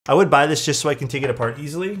I would buy this just so I can take it apart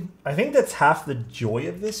easily. I think that's half the joy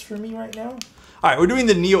of this for me right now. All right, we're doing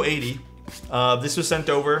the Neo80. This was sent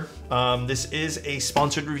over. This is a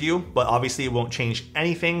sponsored review, but obviously it won't change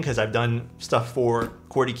anything because I've done stuff for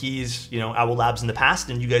QwertyKeys, you know, Owl Labs in the past,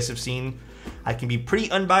 and you guys have seen I can be pretty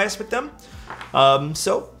unbiased with them.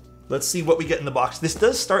 So let's see what we get in the box. This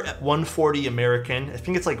does start at 140 American. I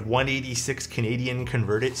think it's like 186 Canadian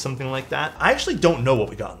converted, something like that. I actually don't know what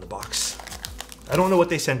we got in the box. I don't know what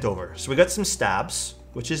they sent over. So we got some stabs,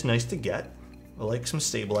 which is nice to get. I like some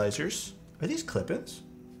stabilizers. Are these clip-ins?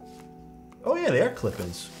 Oh yeah, they are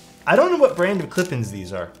clip-ins. I don't know what brand of clip-ins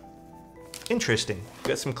these are. Interesting. We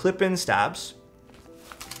got some clip-in stabs.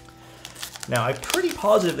 Now I'm pretty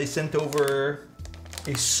positive they sent over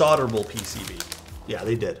a solderable PCB. Yeah,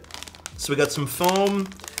 they did. So we got some foam.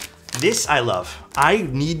 This I love. I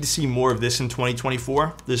need to see more of this in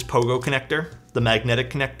 2024. This POGO connector, the magnetic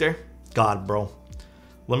connector. God, bro.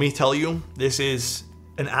 Let me tell you, this is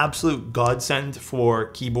an absolute godsend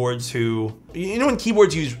for keyboards who, you know when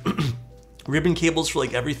keyboards use ribbon cables for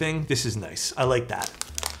like everything? This is nice. I like that.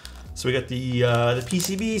 So we got the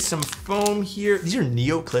PCB, some foam here. These are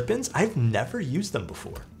Neo clip-ins. I've never used them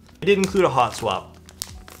before. I did include a hot swap.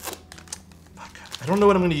 I don't know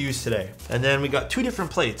what I'm gonna use today. And then we got two different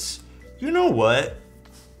plates. You know what?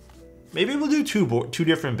 Maybe we'll do two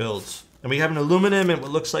different builds. And we have an aluminum and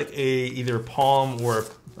what looks like either palm or,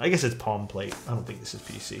 I guess it's palm plate. I don't think this is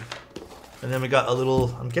PC. And then we got a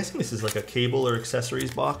little, I'm guessing this is like a cable or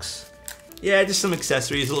accessories box. Yeah, just some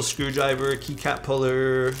accessories, a little screwdriver, keycap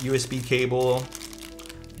puller, USB cable.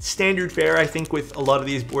 Standard fare, I think, with a lot of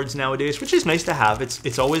these boards nowadays, which is nice to have.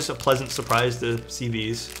 It's always a pleasant surprise to see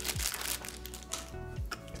these.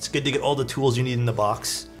 It's good to get all the tools you need in the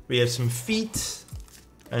box. We have some feet.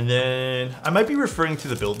 And then, I might be referring to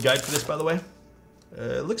the build guide for this, by the way.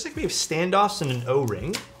 It looks like we have standoffs and an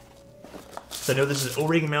O-ring. So I know this is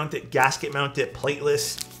O-ring mounted, gasket mounted,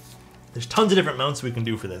 plateless. There's tons of different mounts we can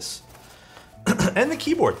do for this. And the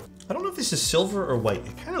keyboard. I don't know if this is silver or white.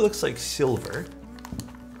 It kind of looks like silver.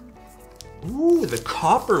 Ooh, the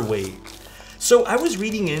copper weight. So I was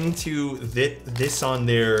reading into this on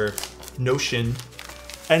their Notion,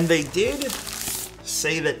 and they did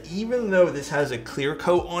say that even though this has a clear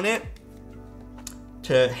coat on it,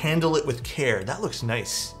 to handle it with care. That looks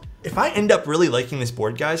nice. If I end up really liking this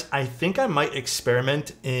board, guys, I think I might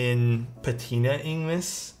experiment in patinaing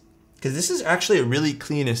this, because this is actually a really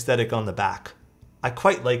clean aesthetic on the back. I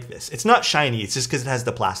quite like this. It's not shiny, it's just because it has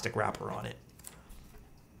the plastic wrapper on it.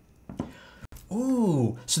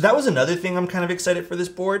 Ooh, so that was another thing I'm kind of excited for this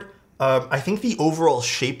board. I think the overall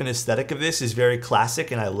shape and aesthetic of this is very classic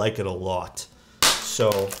and I like it a lot.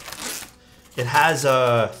 So it has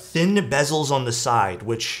thin bezels on the side,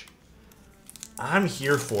 which I'm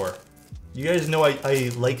here for. You guys know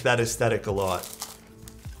I like that aesthetic a lot.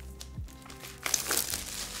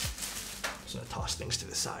 Just gonna toss things to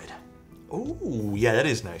the side. Oh, yeah, that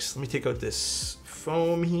is nice. Let me take out this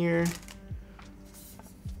foam here.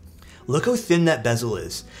 Look how thin that bezel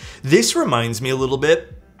is. This reminds me a little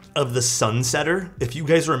bit of the Sunsetter. If you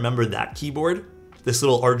guys remember that keyboard, this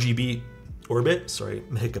little RGB orbit. Sorry,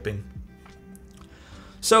 I'm hiccuping.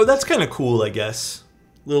 So that's kind of cool, I guess.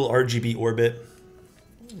 Little RGB orbit.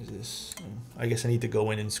 What is this? I guess I need to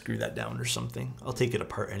go in and screw that down or something. I'll take it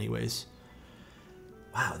apart anyways.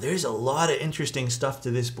 Wow, there's a lot of interesting stuff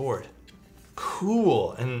to this board.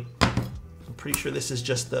 Cool, and I'm pretty sure this is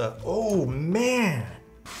just the, oh man.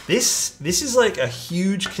 This is like a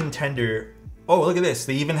huge contender. Oh, look at this.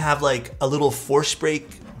 They even have like a little force break.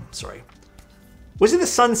 Sorry. Was it the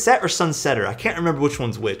Sunset or Sunsetter? I can't remember which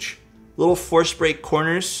one's which. Little force break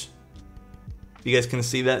corners. You guys can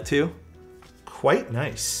see that too. Quite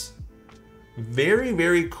nice. Very,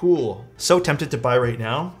 very cool. So tempted to buy right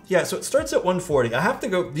now. Yeah, so it starts at 140. I have to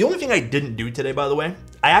go. The only thing I didn't do today, by the way,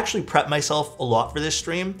 I actually prepped myself a lot for this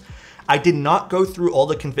stream. I did not go through all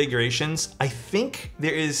the configurations. I think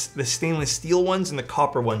there is the stainless steel ones and the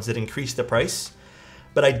copper ones that increase the price,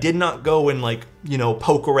 but I did not go and like, you know,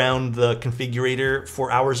 poke around the configurator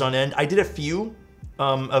for hours on end. I did a few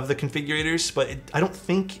of the configurators, but I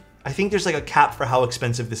think there's like a cap for how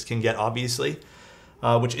expensive this can get, obviously,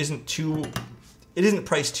 which isn't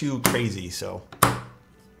priced too crazy, so.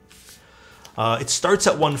 It starts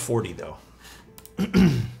at 140 though.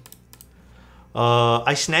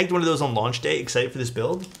 I snagged one of those on launch day, excited for this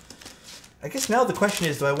build. I guess now the question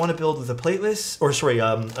is, do I want to build with a plateless, or sorry,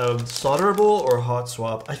 solderable or hot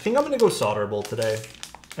swap? I think I'm gonna go solderable today,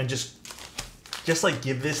 and just like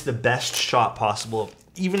give this the best shot possible.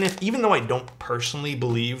 Even though I don't personally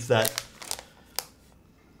believe that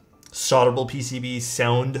solderable PCBs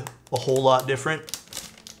sound a whole lot different,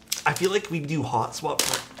 I feel like we do hot swap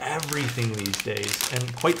for everything these days.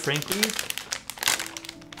 And quite frankly,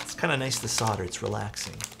 it's kind of nice to solder. It's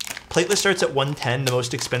relaxing. Plateless starts at 110. The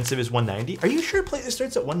most expensive is 190. Are you sure plateless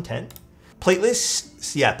starts at 110?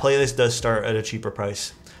 Plateless, yeah, plateless does start at a cheaper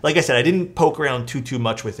price. Like I said, I didn't poke around too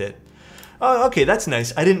much with it. Oh, okay, that's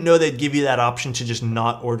nice. I didn't know they'd give you that option to just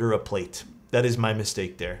not order a plate. That is my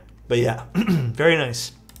mistake there. But yeah, very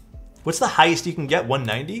nice. What's the highest you can get?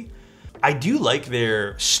 190? I do like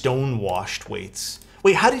their stone washed weights.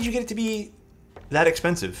 Wait, how did you get it to be that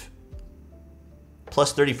expensive?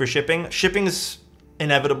 Plus 30 for shipping. Shipping's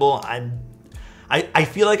inevitable. I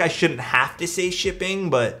feel like I shouldn't have to say shipping,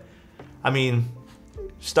 but I mean,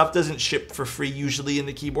 stuff doesn't ship for free usually in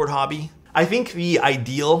the keyboard hobby. I think the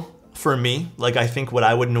ideal for me, like I think what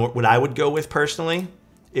I would go with personally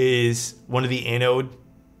is one of the anode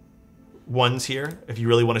ones here. If you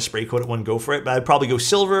really want to spray coat it one, go for it. But I'd probably go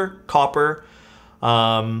silver, copper,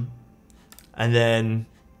 and then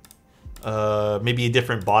maybe a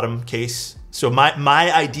different bottom case. So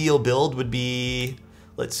my ideal build would be,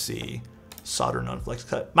 let's see, solder non-flex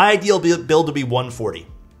cut. My ideal build would be 140,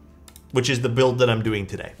 which is the build that I'm doing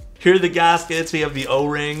today. Here are the gaskets. We have the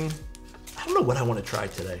O-ring. I don't know what I want to try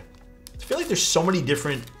today. I feel like there's so many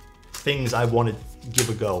different things I want to give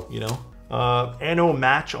a go, you know? Ano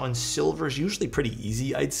match on silver is usually pretty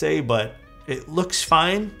easy, I'd say, but it looks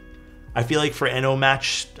fine. I feel like for Ano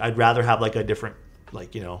match, I'd rather have like a different,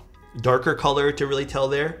 like, you know, darker color to really tell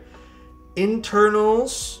there.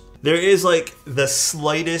 Internals, there is like the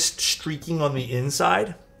slightest streaking on the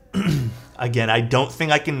inside. Again, I don't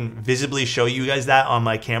think I can visibly show you guys that on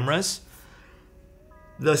my cameras.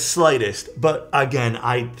 The slightest, but again,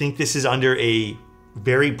 I think this is under a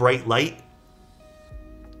very bright light,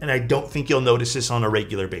 and I don't think you'll notice this on a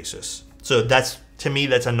regular basis. So that's, to me,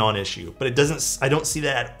 that's a non-issue, but it doesn't, I don't see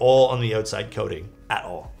that at all on the outside coating, at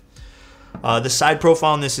all. The side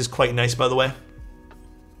profile on this is quite nice, by the way.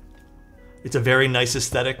 It's a very nice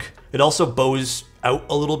aesthetic. It also bows out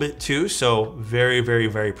a little bit too, so very, very,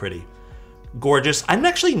 very pretty. Gorgeous. I'm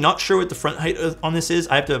actually not sure what the front height on this is.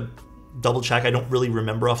 I have to double check. I don't really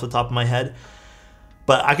remember off the top of my head.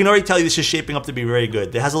 But I can already tell you this is shaping up to be very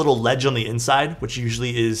good. It has a little ledge on the inside, which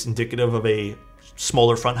usually is indicative of a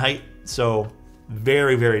smaller front height. So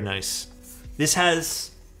very, very nice. This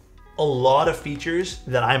has a lot of features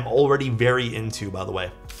that I'm already very into, by the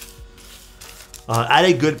way. At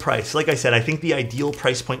a good price. Like I said, I think the ideal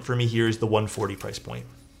price point for me here is the 140 price point.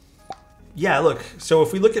 Yeah, look. So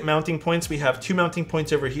if we look at mounting points, we have 2 mounting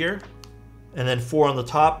points over here, and then 4 on the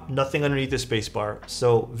top, nothing underneath the space bar.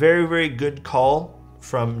 So very, very good call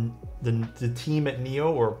from the team at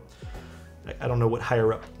Neo, or I don't know what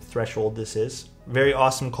higher up threshold this is. Very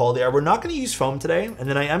awesome call there. We're not going to use foam today, and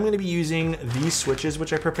then I am going to be using these switches,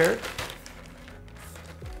 which I prepared.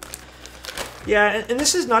 Yeah, and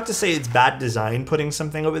this is not to say it's bad design putting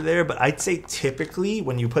something over there, but I'd say typically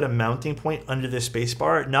when you put a mounting point under the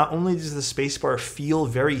spacebar, not only does the spacebar feel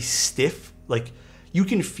very stiff, like you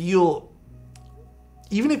can feel,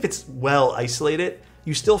 even if it's well isolated,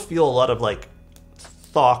 you still feel a lot of like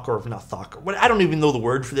thock, or not thock, what, I don't even know the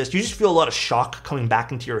word for this. You just feel a lot of shock coming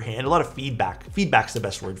back into your hand, a lot of feedback. Feedback's the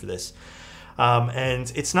best word for this.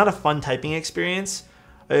 And it's not a fun typing experience,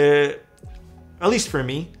 at least for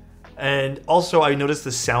me. And also I noticed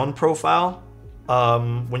the sound profile,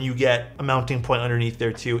 when you get a mounting point underneath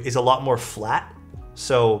there too, is a lot more flat.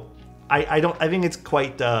 So I think it's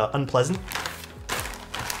quite unpleasant,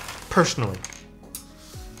 personally.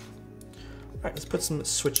 All right, let's put some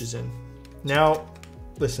switches in. Now,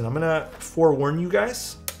 listen, I'm gonna forewarn you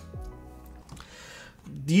guys.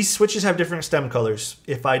 These switches have different stem colors.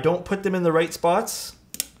 If I don't put them in the right spots,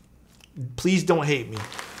 please don't hate me.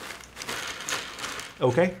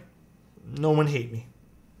 Okay? No one hate me.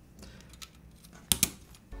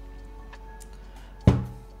 All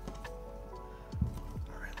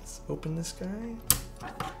right, let's open this guy.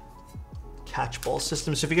 Catchball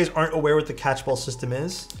system. So if you guys aren't aware what the catchball system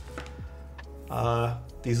is,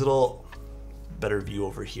 these little, better view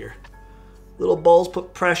over here. Little balls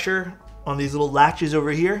put pressure on these little latches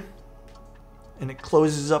over here, and it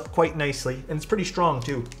closes up quite nicely, and it's pretty strong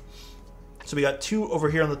too. So we got 2 over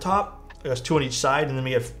here on the top, there's 2 on each side, and then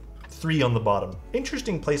we have 3 on the bottom.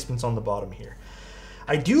 Interesting placements on the bottom here.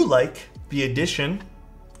 I do like the addition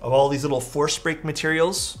of all these little force brake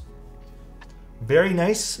materials. Very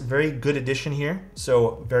nice, very good addition here.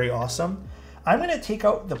 So very awesome. I'm gonna take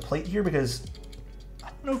out the plate here because I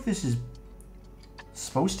don't know if this is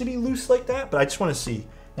supposed to be loose like that, but I just wanna see.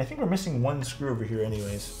 I think we're missing 1 screw over here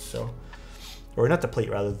anyways, so, or not the plate,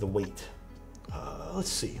 rather the weight. Let's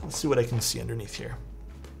see what I can see underneath here.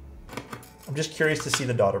 I'm just curious to see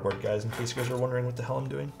the daughter board, guys, in case you guys are wondering what the hell I'm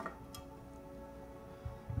doing. All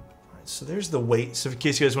right, so there's the weight. So in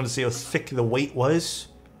case you guys want to see how thick the weight was,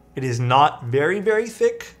 it is not very, very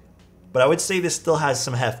thick, but I would say this still has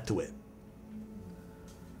some heft to it.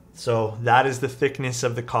 So that is the thickness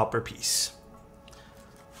of the copper piece.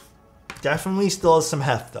 Definitely still has some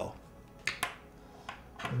heft though.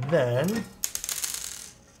 And then,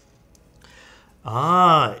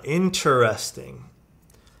 interesting.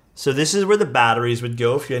 So this is where the batteries would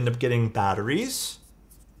go if you end up getting batteries.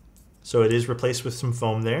 So it is replaced with some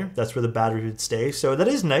foam there. That's where the battery would stay. So that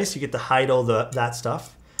is nice. You get to hide all that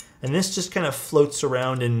stuff. And this just kind of floats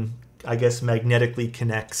around and I guess magnetically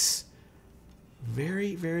connects.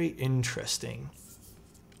 Very, very interesting.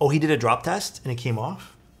 Oh, he did a drop test and it came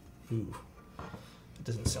off? Ooh, that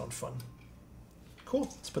doesn't sound fun. Cool,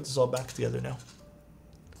 let's put this all back together now.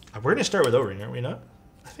 We're gonna start with O-ring, aren't we not?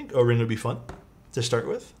 I think O-ring would be fun to start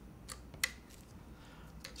with.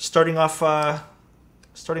 Starting off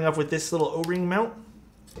with this little O-ring mount.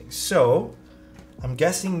 So, I'm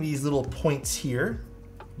guessing these little points here,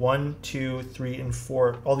 1, 2, 3, and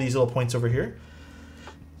 4, all these little points over here,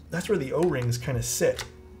 that's where the O-rings kind of sit.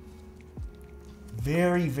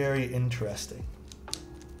 Very, very interesting.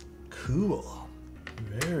 Cool.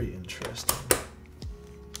 Very interesting.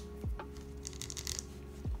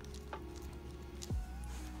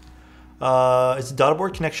 Is the daughter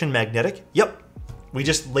board connection magnetic? Yep. We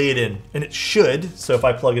just lay it in, and it should. So if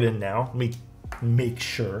I plug it in now, let me make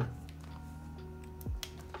sure.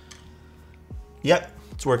 Yep,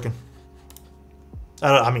 it's working.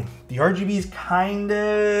 I mean, the RGB is kind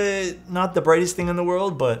of not the brightest thing in the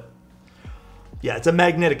world, but yeah, it's a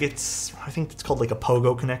magnetic. I think it's called like a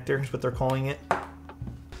POGO connector is what they're calling it.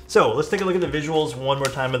 So let's take a look at the visuals one more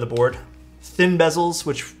time of the board. Thin bezels,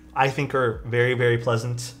 which I think are very, very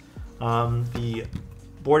pleasant. The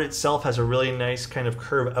board itself has a really nice kind of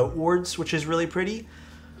curve outwards, which is really pretty.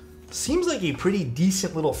 Seems like a pretty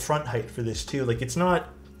decent little front height for this too. Like it's not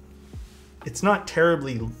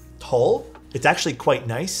terribly tall. It's actually quite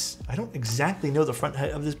nice. I don't exactly know the front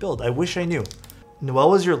height of this build. I wish I knew.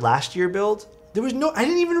 Noel was your last year build? There was no, I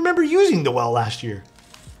didn't even remember using Noel last year.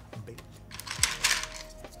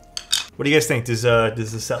 What do you guys think? Does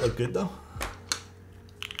the set look good though?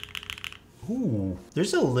 Ooh,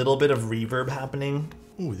 there's a little bit of reverb happening.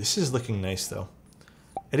 Ooh, this is looking nice though.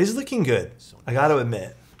 It is looking good, I gotta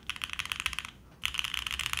admit.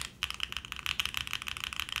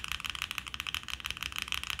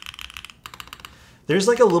 There's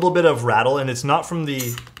like a little bit of rattle and it's not from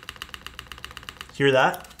the, hear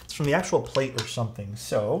that? It's from the actual plate or something.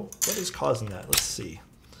 So what is causing that? Let's see.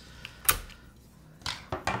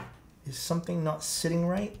 Is something not sitting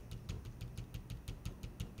right?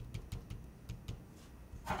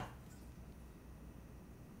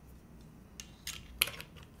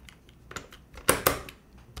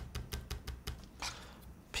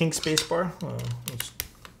 Pink spacebar.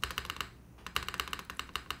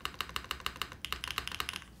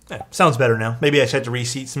 Yeah, sounds better now. Maybe I should have to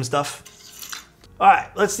reseat some stuff. All right,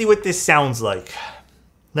 let's see what this sounds like.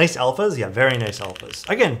 Nice alphas, yeah, very nice alphas.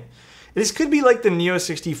 Again, this could be like the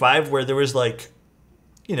Neo65 where there was like,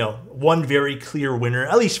 you know, one very clear winner,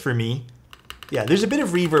 at least for me. Yeah, there's a bit of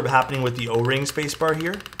reverb happening with the O-ring spacebar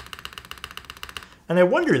here. And I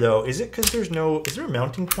wonder though, is it because there's no, is there a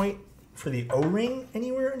mounting point for the O-ring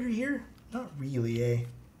anywhere under here? Not really, eh?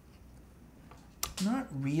 Not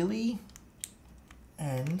really.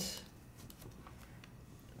 And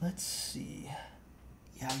let's see.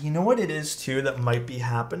 Yeah, you know what it is too that might be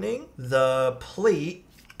happening? The plate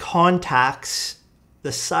contacts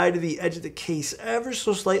the side of the edge of the case ever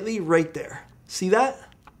so slightly right there. See that?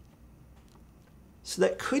 So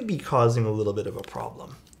that could be causing a little bit of a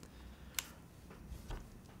problem.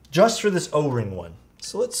 Just for this O-ring one.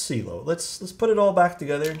 So let's see though. Let's put it all back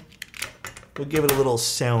together. We'll give it a little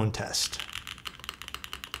sound test.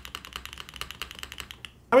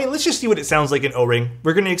 I mean, let's just see what it sounds like in O-ring.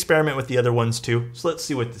 We're going to experiment with the other ones too. So let's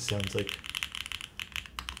see what this sounds like.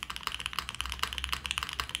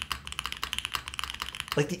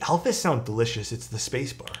 Like the alphas sound delicious. It's the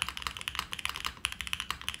spacebar.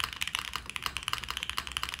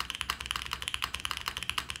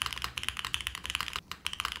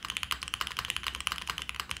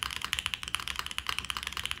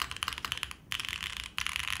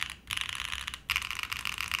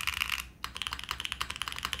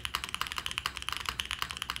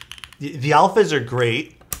 The alphas are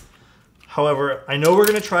great. However, I know we're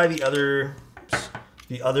gonna try the other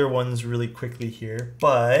ones really quickly here,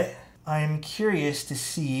 but I'm curious to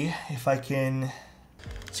see if I can.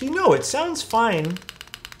 See, no, it sounds fine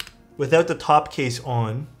without the top case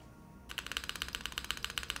on.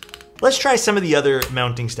 Let's try some of the other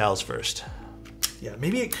mounting styles first. Yeah,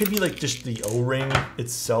 maybe it could be like just the O-ring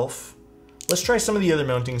itself. Let's try some of the other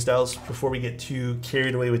mounting styles before we get too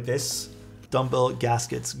carried away with this. Dumbbell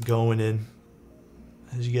gaskets going in,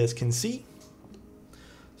 as you guys can see.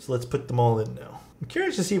 So let's put them all in now. I'm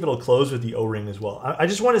curious to see if it'll close with the O-ring as well. I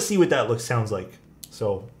just want to see what that sounds like.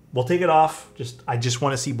 So we'll take it off. I just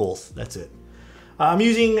want to see both. That's it. I'm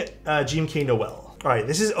using GMK Noel. All right,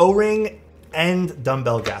 this is O-ring and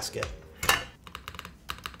dumbbell gasket.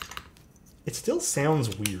 It still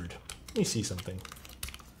sounds weird. Let me see something.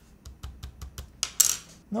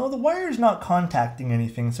 No, the wire is not contacting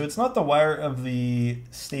anything, so it's not the wire of the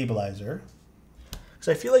stabilizer.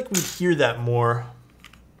 So I feel like we'd hear that more.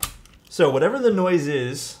 So whatever the noise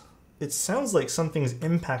is, it sounds like something's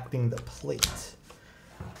impacting the plate.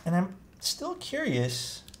 And I'm still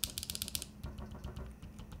curious.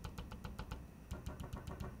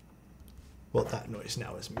 Well, that noise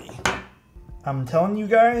now is me. I'm telling you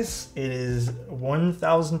guys, it is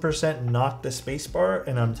 1000% not the spacebar,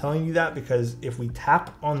 and I'm telling you that because if we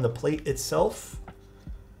tap on the plate itself,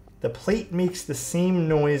 the plate makes the same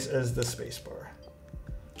noise as the spacebar.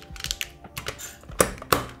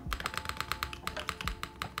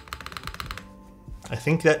 I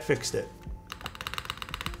think that fixed it.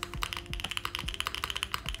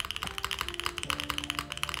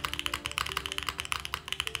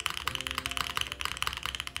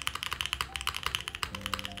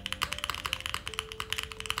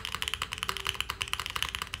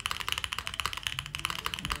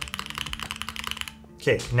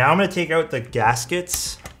 Okay, now I'm gonna take out the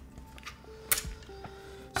gaskets.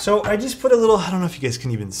 So I just put a little, I don't know if you guys can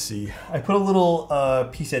even see. I put a little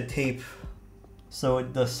piece of tape so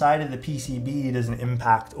the side of the PCB doesn't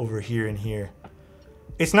impact over here and here.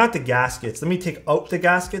 It's not the gaskets. Let me take out the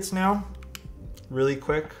gaskets now, really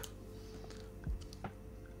quick.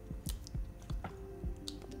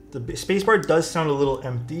 The spacebar does sound a little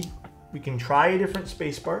empty. We can try a different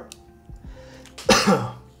spacebar.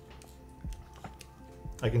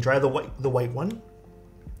 I can try the white one.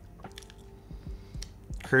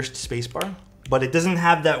 Cursed spacebar, but it doesn't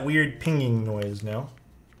have that weird pinging noise now.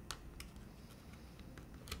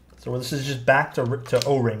 So this is just back to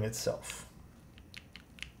O-ring itself.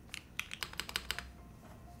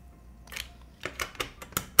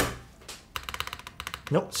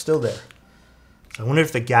 Nope, still there. So I wonder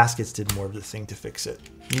if the gaskets did more of the thing to fix it.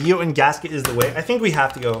 Neo and gasket is the way. I think we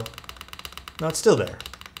have to go. No, it's still there.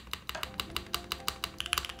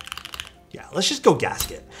 Yeah, let's just go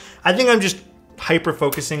gasket. I think I'm just hyper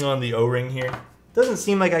focusing on the O-ring here. Doesn't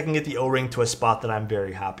seem like I can get the O-ring to a spot that I'm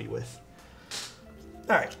very happy with.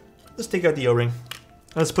 All right, let's take out the O-ring.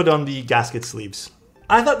 Let's put on the gasket sleeves.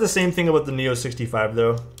 I thought the same thing about the Neo65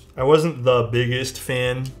 though. I wasn't the biggest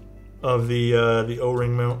fan of the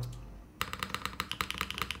O-ring mount.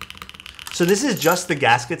 So this is just the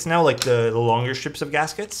gaskets now, like the longer strips of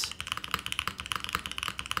gaskets.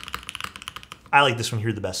 I like this one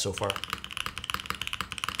here the best so far.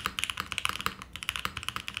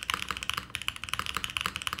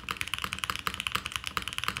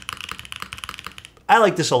 I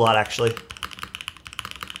like this a lot, actually.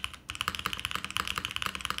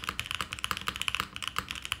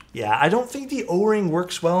 Yeah, I don't think the O-ring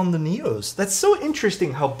works well on the Neos. That's so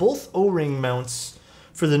interesting how both O-ring mounts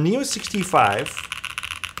for the Neo65.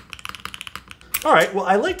 All right, well,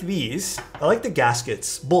 I like these. I like the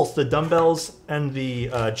gaskets, both the dumbbells and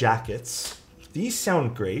the jackets. These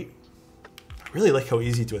sound great. I really like how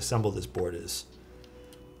easy to assemble this board is.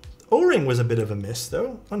 O-ring was a bit of a miss,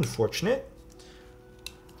 though. Unfortunate.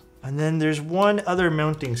 And then there's one other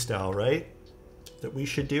mounting style, right, that we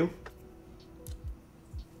should do.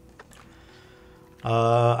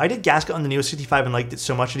 I did gasket on the Neo65 and liked it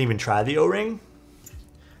so much I didn't even try the O-ring.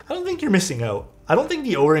 I don't think you're missing out. I don't think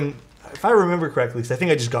the O-ring, if I remember correctly, because I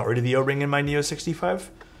think I just got rid of the O-ring in my Neo65.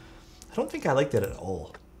 I don't think I liked it at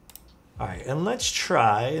all. All right, and let's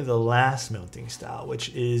try the last mounting style, which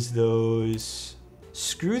is those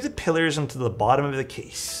screw the pillars onto the bottom of the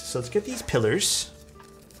case. So let's get these pillars.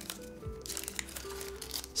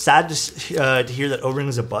 Sad to hear that O-ring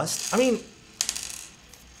is a bust. I mean,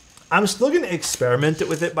 I'm still gonna experiment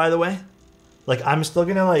with it, by the way. Like, I'm still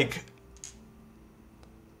gonna like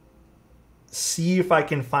see if I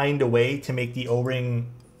can find a way to make the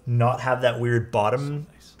O-ring not have that weird bottom.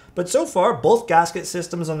 But so far, both gasket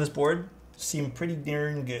systems on this board seem pretty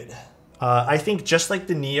darn good. I think just like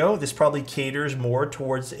the Neo, this probably caters more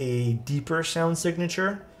towards a deeper sound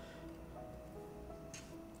signature.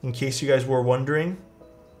 In case you guys were wondering.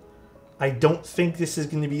 I don't think this is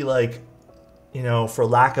going to be like, you know, for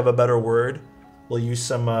lack of a better word, we'll use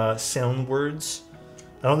some sound words.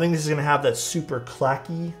 I don't think this is gonna have that super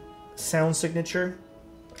clacky sound signature,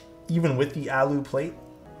 even with the alu plate.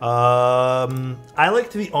 I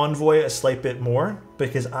liked the Envoy a slight bit more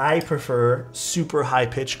because I prefer super high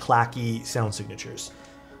pitched clacky sound signatures.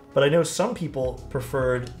 But I know some people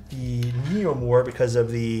preferred the Neo more because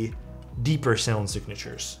of the deeper sound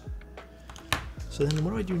signatures. So then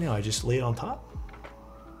what do I do now? I just lay it on top?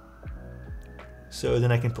 So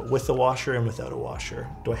then I can put with the washer and without a washer.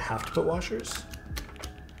 Do I have to put washers?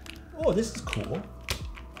 Oh, this is cool.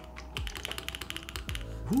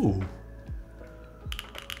 Ooh.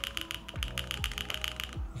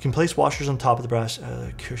 You can place washers on top of the brass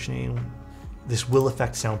cushioning. This will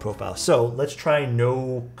affect sound profile. So let's try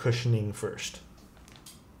no cushioning first.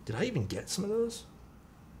 Did I even get some of those?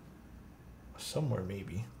 Somewhere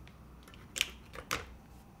maybe.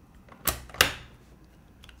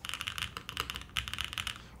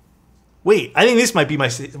 Wait, I think this might be my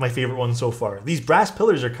favorite one so far. These brass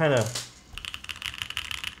pillars are kind of...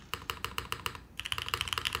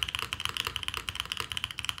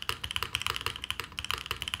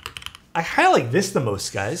 I kind of like this the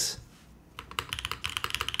most, guys.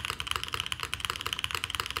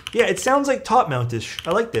 Yeah, it sounds like top mount-ish.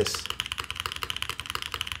 I like this.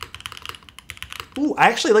 Ooh, I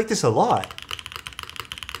actually like this a lot.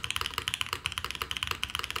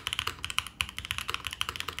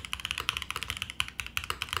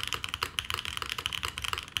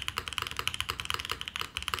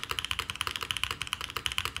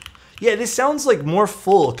 Yeah, this sounds like more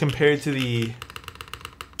full compared to the...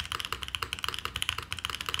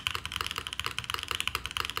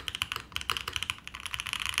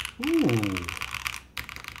 Ooh.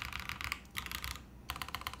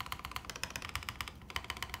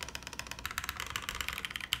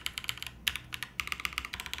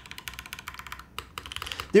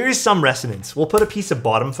 There is some resonance. We'll put a piece of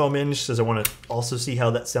bottom foam in just because I want to also see how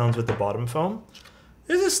that sounds with the bottom foam.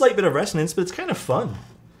 There's a slight bit of resonance, but it's kind of fun.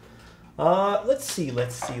 Let's see.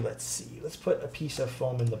 Let's put a piece of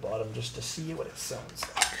foam in the bottom just to see what it sounds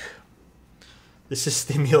like. This is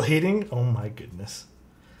stimulating. Oh my goodness.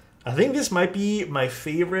 I think this might be my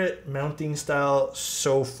favorite mounting style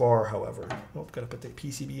so far, however. Oh, gotta put the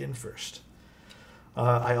PCB in first.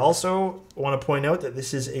 I also want to point out that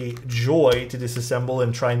this is a joy to disassemble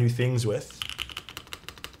and try new things with.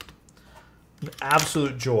 An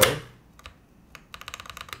absolute joy.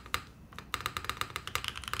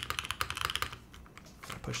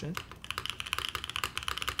 Push in.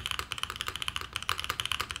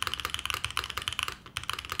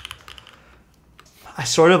 I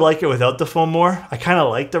sort of like it without the foam more. I kind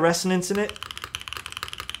of like the resonance in it.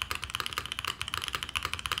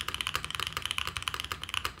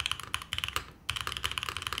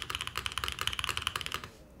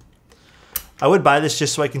 I would buy this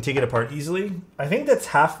just so I can take it apart easily. I think that's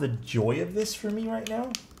half the joy of this for me right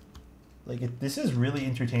now. Like, this is really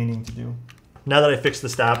entertaining to do. Now that I fixed the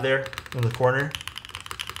stab there in the corner.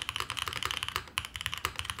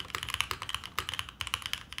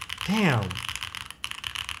 Damn.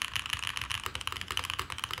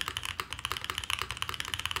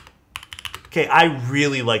 Okay, I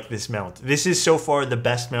really like this mount. This is so far the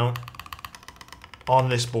best mount on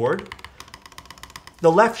this board.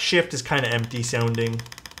 The left shift is kind of empty sounding.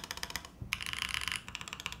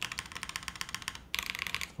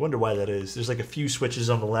 I wonder why that is. There's like a few switches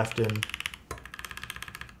on the left end.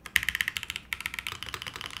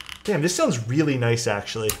 Damn, this sounds really nice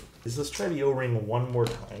actually. Let's try the O-ring one more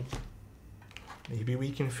time. Maybe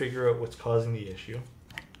we can figure out what's causing the issue.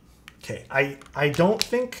 Okay, I don't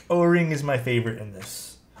think O-ring is my favorite in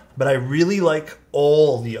this, but I really like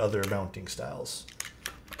all the other mounting styles.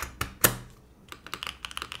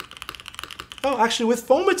 Oh, actually with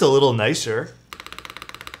foam it's a little nicer.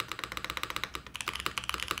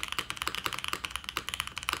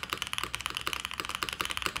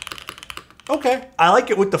 Okay, I like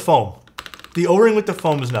it with the foam. The O-ring with the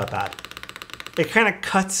foam is not bad. It kind of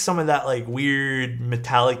cuts some of that like weird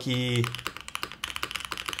metallic-y.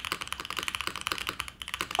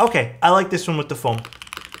 Okay, I like this one with the foam.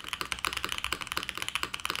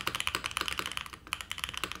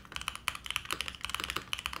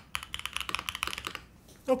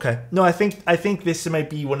 Okay, no, I think this might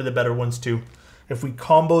be one of the better ones too, if we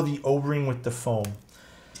combo the O-ring with the foam.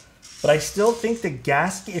 But I still think the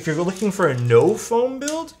gasket, if you're looking for a no foam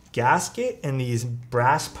build, gasket and these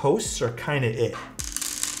brass posts are kind of it.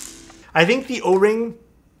 I think the O-ring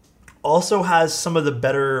also has some of the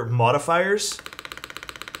better modifiers.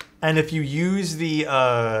 And if you use the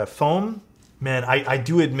foam, man, I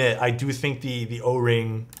do admit, I do think the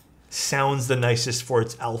O-ring sounds the nicest for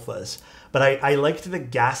its alphas. But I liked the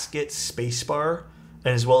gasket spacebar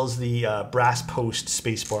and as well as the brass post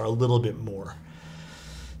spacebar a little bit more.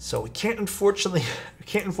 So we can't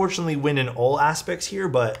unfortunately win in all aspects here,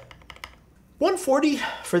 but 140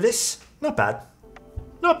 for this, not bad.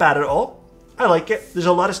 Not bad at all. I like it. There's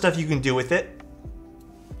a lot of stuff you can do with it.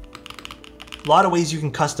 A lot of ways you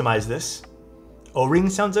can customize this. O-ring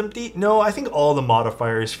sounds empty. No, I think all the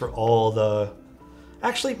modifiers for all the...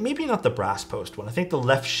 Actually, maybe not the brass post one. I think the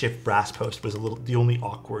left shift brass post was the only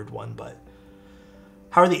awkward one, but...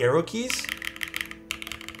 How are the arrow keys?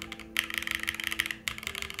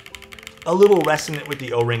 A little resonant with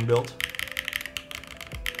the O-ring build.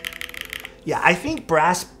 Yeah, I think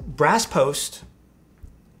brass post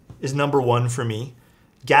is #1 for me.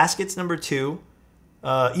 Gaskets #2.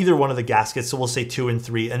 Either one of the gaskets, so we'll say 2 and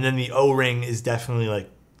 3, and then the O-ring is definitely like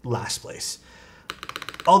last place.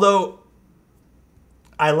 Although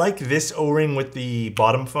I like this O-ring with the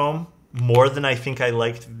bottom foam more than I think I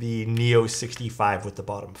liked the Neo85 with the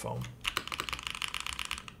bottom foam.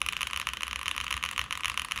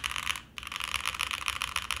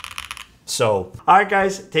 So, all right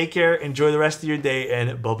guys, take care, enjoy the rest of your day,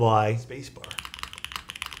 and bye-bye. Spacebar.